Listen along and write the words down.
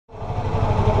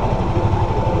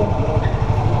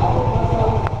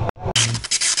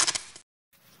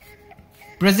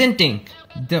Presenting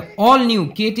the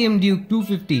all-new KTM Duke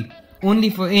 250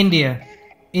 only for India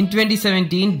in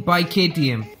 2017 by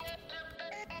KTM.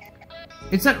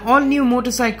 It's an all-new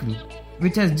motorcycle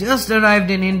which has just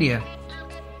arrived in India,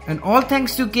 and all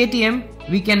thanks to KTM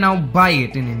we can now buy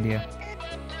it in India.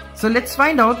 So let's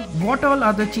find out what all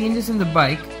are the changes in the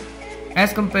bike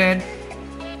as compared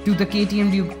to the KTM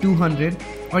Duke 200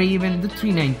 or even the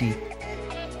 390.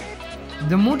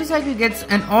 The motorcycle gets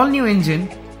an all-new engine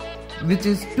which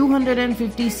is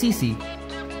 250cc.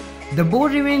 The bore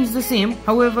remains the same,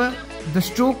 however the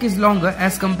stroke is longer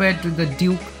as compared to the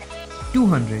Duke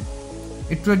 200.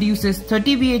 It produces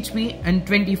 30 bhp and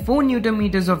 24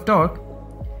 Nm of torque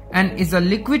and is a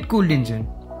liquid cooled engine.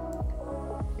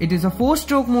 It is a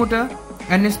 4-stroke motor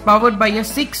and is powered by a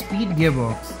 6-speed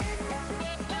gearbox.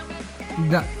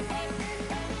 The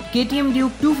KTM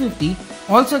Duke 250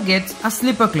 also gets a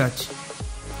slipper clutch,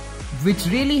 which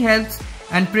really helps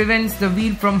and prevents the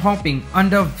wheel from hopping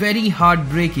under very hard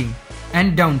braking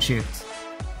and downshifts.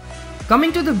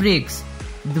 Coming to the brakes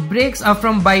are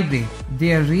from Bibrake.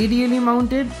 They are radially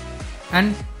mounted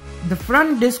and the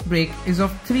front disc brake is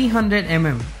of 300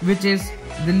 mm, which is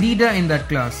the leader in that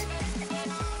class.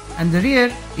 And the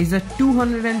rear is a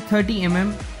 230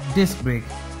 mm disc brake.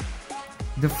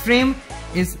 The frame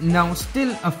is now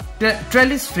still a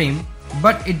trellis frame,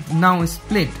 but it now is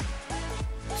split.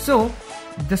 So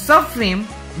the subframe,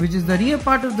 which is the rear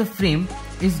part of the frame,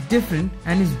 is different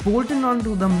and is bolted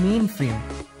onto the main frame.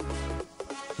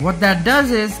 What that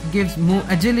does is gives more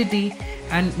agility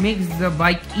and makes the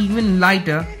bike even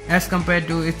lighter as compared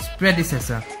to its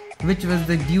predecessor, which was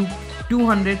the Duke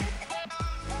 200,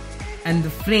 and the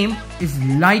frame is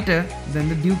lighter than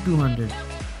the Duke 200.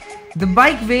 The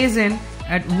bike weighs in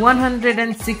at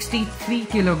 163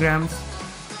 kilograms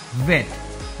wet,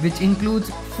 which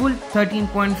includes full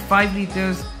 13.5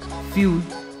 liters fuel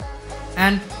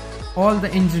and all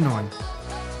the engine oil.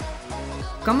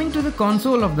 Coming to the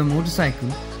console of the motorcycle,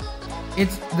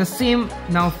 it's the same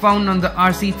now found on the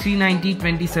RC 390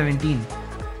 2017.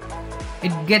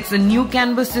 It gets a new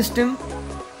canvas system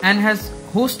and has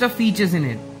host of features in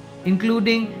it,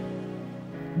 including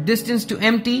distance to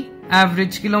empty,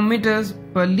 average kilometers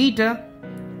per liter,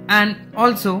 and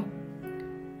also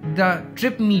the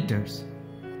trip meters.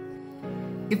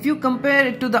 If you compare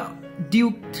it to the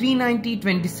Duke 390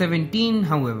 2017,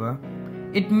 however,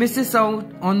 it misses out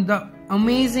on the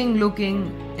amazing looking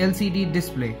LCD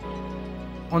display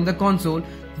on the console,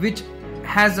 which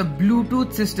has a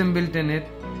Bluetooth system built in it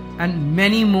and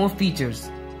many more features.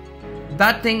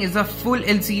 That thing is a full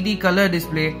LCD color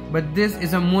display, but this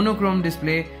is a monochrome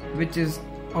display which is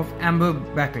of amber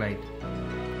backlight.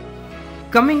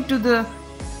 Coming to the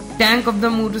tank of the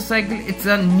motorcycle, it's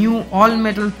a new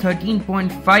all-metal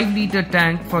 13.5 liter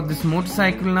tank for this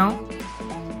motorcycle now.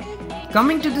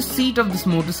 Coming to the seat of this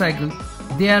motorcycle,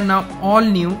 they are now all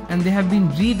new and they have been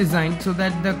redesigned so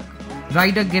that the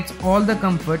rider gets all the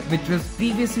comfort which was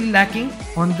previously lacking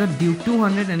on the Duke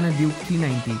 200 and the Duke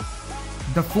 390.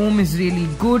 The foam is really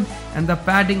good and the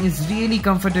padding is really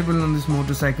comfortable on this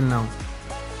motorcycle now.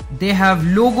 They have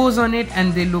logos on it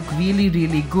and they look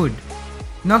really good.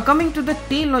 Now coming to the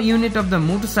tail unit of the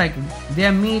motorcycle, they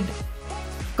are made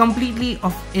completely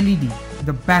of LED,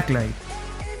 the backlight.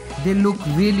 They look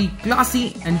really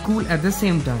classy and cool at the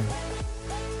same time.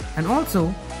 And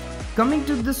also, coming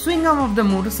to the swing arm of the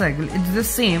motorcycle, it's the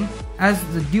same as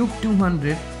the Duke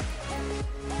 200,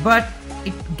 but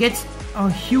it gets a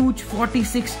huge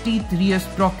 46 teeth rear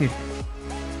sprocket,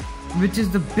 which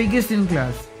is the biggest in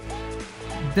class.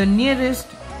 The nearest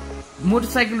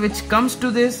motorcycle which comes to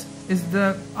this is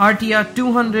the RTR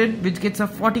 200, which gets a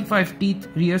 45 teeth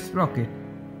rear sprocket.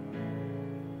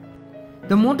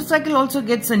 The motorcycle also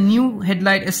gets a new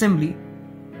headlight assembly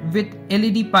with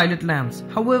LED pilot lamps.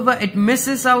 However, it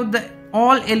misses out the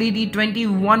all LED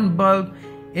 21 bulb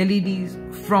LEDs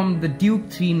from the Duke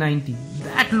 390.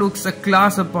 That looks a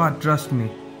class apart, trust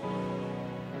me.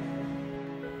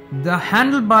 The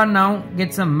handlebar now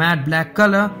gets a matte black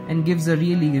color and gives a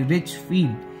really rich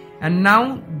feel. And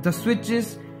now the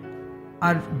switches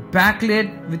are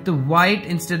backlit with the white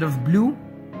instead of blue,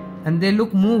 and they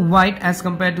look more white as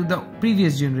compared to the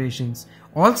previous generations.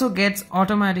 Also gets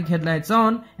automatic headlights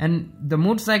on, and the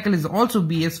motorcycle is also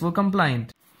BS4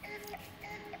 compliant.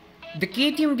 The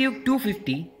KTM Duke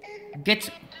 250 gets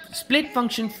split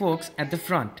function forks at the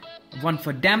front, one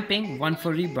for damping, one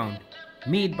for rebound,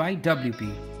 made by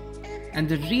WP. And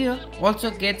the rear also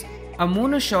gets a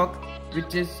monoshock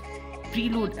which is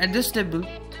preload adjustable,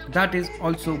 that is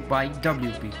also by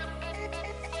WP.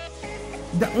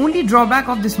 The only drawback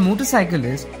of this motorcycle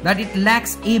is that it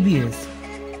lacks ABS.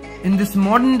 In this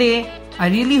modern day I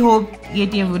really hope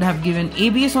KTM would have given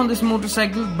ABS on this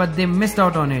motorcycle, but they missed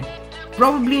out on it.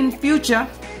 Probably in future,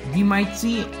 we might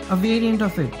see a variant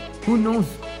of it. Who knows?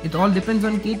 It all depends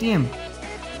on KTM.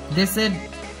 They said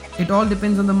it all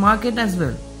depends on the market as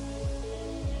well.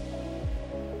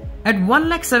 At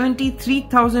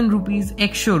 1,73,000 rupees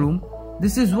ex-showroom,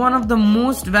 this is one of the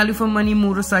most value for money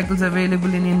motorcycles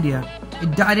available in India.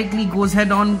 It directly goes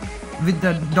head on with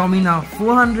the Dominar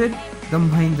 400, the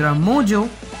Mahindra Mojo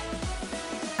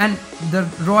and the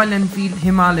Royal Enfield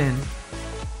Himalayan.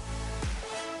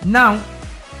 Now,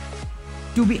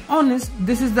 to be honest,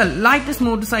 this is the lightest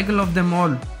motorcycle of them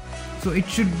all. So it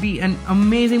should be an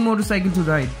amazing motorcycle to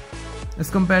ride as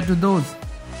compared to those.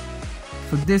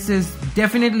 So this is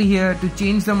definitely here to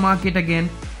change the market again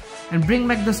and bring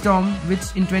back the storm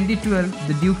which in 2012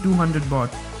 the Duke 200 bought.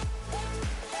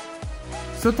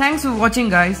 So thanks for watching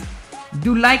guys.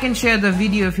 Do like and share the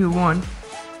video if you want,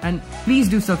 and please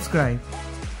do subscribe.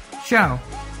 Ciao.